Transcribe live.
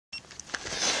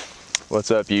What's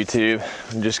up, YouTube?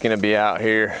 I'm just gonna be out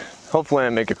here. Hopefully I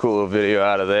make a cool little video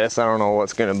out of this. I don't know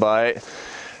what's gonna bite.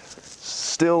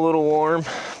 Still a little warm,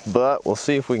 but we'll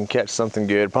see if we can catch something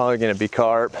good. Probably gonna be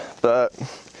carp, but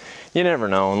you never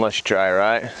know unless you try,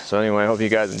 right? So anyway, I hope you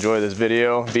guys enjoy this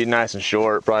video. Be nice and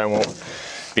short. Probably won't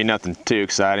be nothing too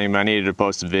exciting, but I needed to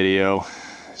post a video.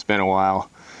 It's been a while.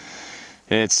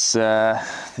 It's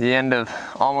almost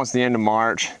the end of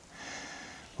March.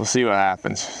 We'll see what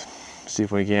happens. See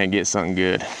if we can't get something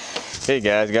good. Hey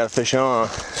guys, got a fish on.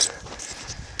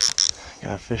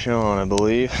 Got a fish on, I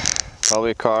believe.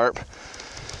 Probably a carp,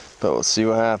 but we'll see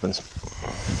what happens.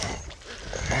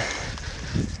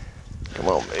 Come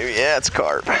on, baby. Yeah, it's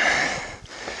carp.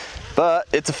 But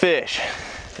it's a fish.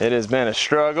 It has been a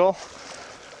struggle.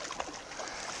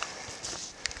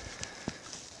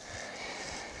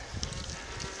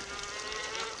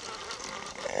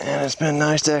 And it's been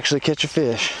nice to actually catch a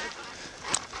fish.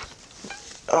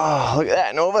 Oh, look at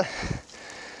that, Nova.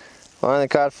 Finally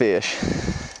caught a fish.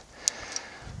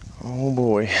 Oh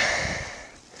boy.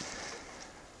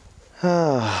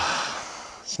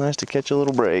 It's nice to catch a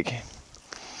little break.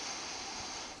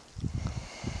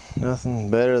 Nothing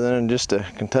better than just a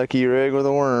Kentucky rig with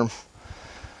a worm.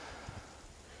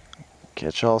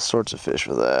 Catch all sorts of fish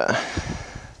with that.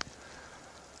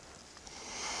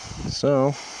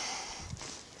 So,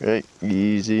 right,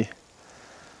 easy.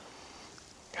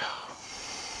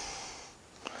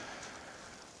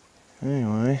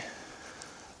 Anyway.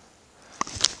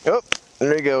 Oh,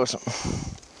 there he goes.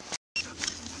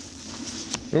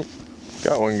 Oh,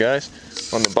 got one, guys,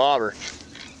 on the bobber.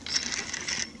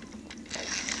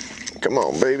 Come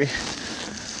on, baby.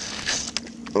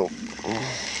 Oh.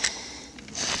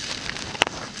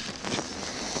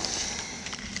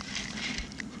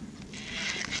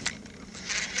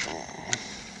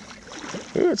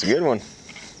 Ooh, it's a good one.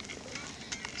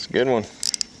 It's a good one.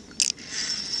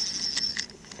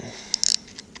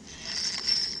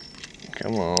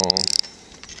 Come on.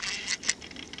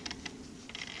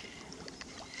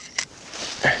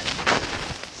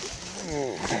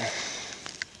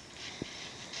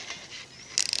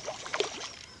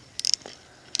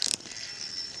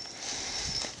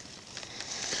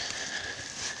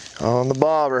 On the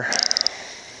bobber.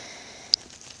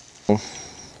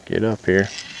 Get up here.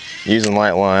 Using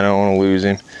light line, I don't want to lose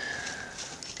him.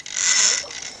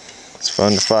 It's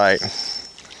fun to fight.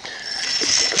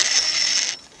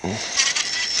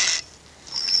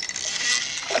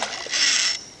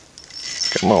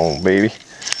 Come on, baby.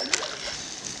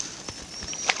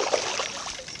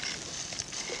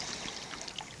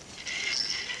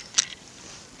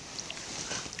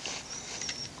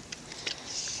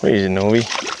 What is it, Novi?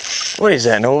 What is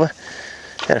that, Nova?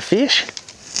 Is that a fish?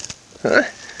 Huh?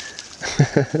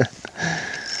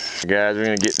 Guys, we're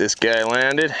gonna get this guy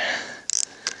landed.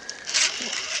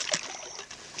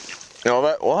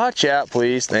 Nova, watch out,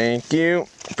 please. Thank you.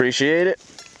 Appreciate it.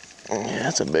 Yeah,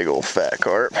 that's a big old fat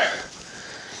carp.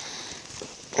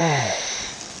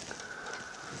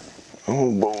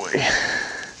 Oh boy.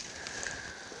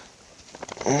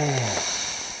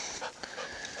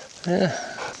 Yeah.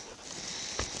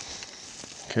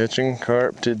 Catching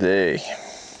carp today.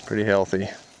 Pretty healthy.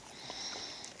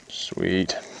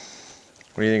 Sweet.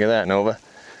 What do you think of that, Nova?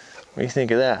 What do you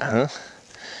think of that, huh?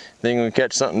 Think we can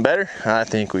catch something better? I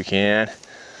think we can.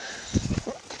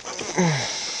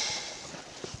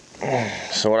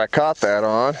 So what I caught that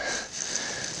on,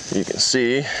 you can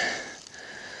see,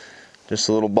 just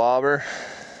a little bobber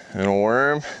and a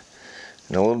worm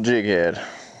and a little jig head.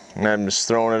 And I'm just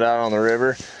throwing it out on the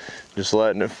river, just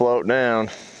letting it float down,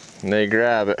 and they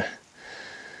grab it.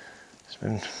 It's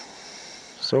been,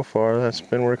 so far, that's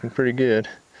been working pretty good.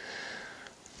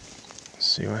 Let's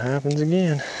see what happens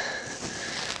again.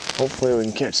 Hopefully we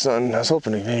can catch something. I was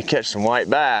hoping to maybe catch some white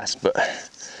bass, but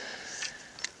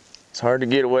it's hard to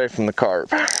get away from the carp.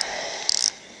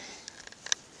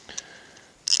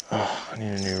 Oh, I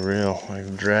need a new reel. My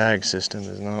drag system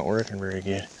is not working very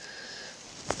good.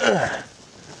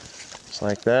 Just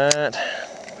like that.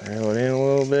 Reel it in a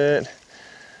little bit.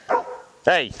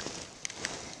 Hey!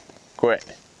 Quit.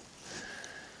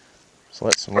 Just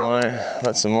let some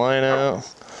line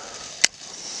out.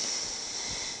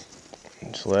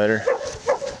 Just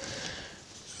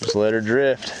let her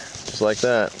drift, just like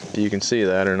that. If you can see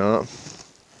that or not.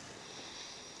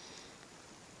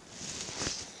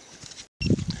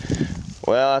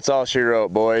 Well, that's all she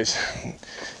wrote, boys.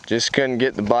 Just couldn't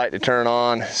get the bite to turn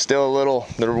on. Still a little,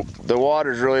 the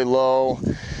water's really low.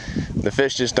 The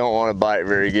fish just don't want to bite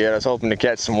very good. I was hoping to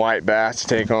catch some white bass to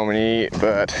take home and eat,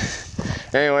 but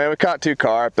anyway, we caught 2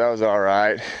 carp. That was all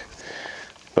right.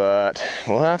 But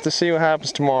we'll have to see what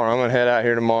happens tomorrow. I'm gonna head out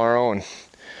here tomorrow, and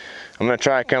I'm gonna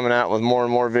try coming out with more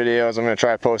and more videos. I'm gonna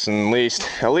try posting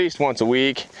at least once a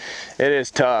week. It is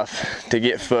tough to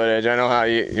get footage. I know how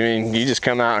I mean, you just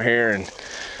come out here and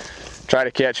try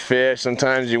to catch fish.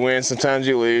 Sometimes you win, sometimes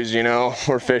you lose, you know.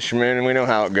 We're fishermen and we know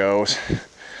how it goes.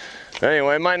 But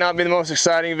anyway, it might not be the most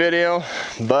exciting video,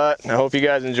 but I hope you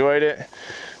guys enjoyed it.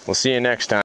 We'll see you next time.